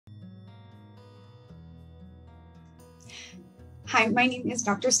Hi, my name is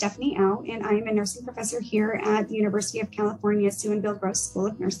Dr. Stephanie Au, and I am a nursing professor here at the University of California Sue and Bill Gross School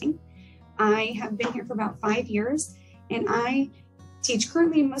of Nursing. I have been here for about 5 years, and I teach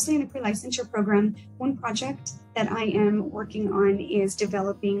currently mostly in a pre-licensure program. One project that I am working on is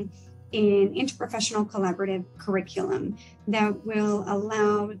developing an interprofessional collaborative curriculum that will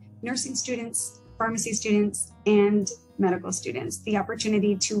allow nursing students, pharmacy students, and medical students the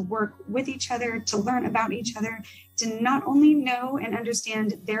opportunity to work with each other, to learn about each other, to not only know and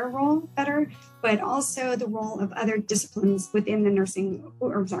understand their role better, but also the role of other disciplines within the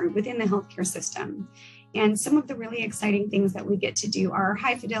within the healthcare system. And some of the really exciting things that we get to do are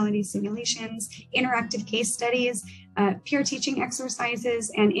high fidelity simulations, interactive case studies, peer teaching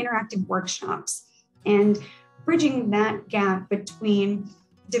exercises, and interactive workshops. And bridging that gap between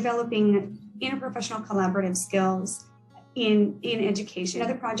developing interprofessional collaborative skills in education.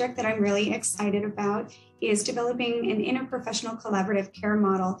 Another project that I'm really excited about is developing an interprofessional collaborative care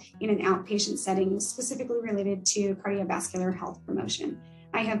model in an outpatient setting, specifically related to cardiovascular health promotion.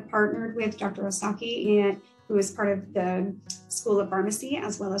 I have partnered with Dr. Osaki, who is part of the School of Pharmacy,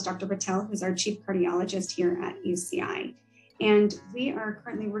 as well as Dr. Patel, who's our chief cardiologist here at UCI. And we are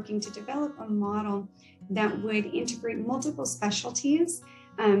currently working to develop a model that would integrate multiple specialties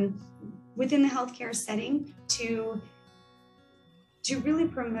within the healthcare setting to really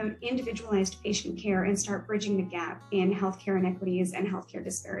promote individualized patient care and start bridging the gap in healthcare inequities and healthcare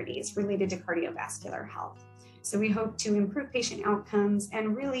disparities related to cardiovascular health. So we hope to improve patient outcomes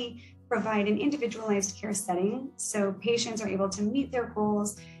and really provide an individualized care setting so patients are able to meet their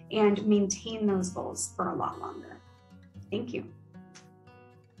goals and maintain those goals for a lot longer. Thank you.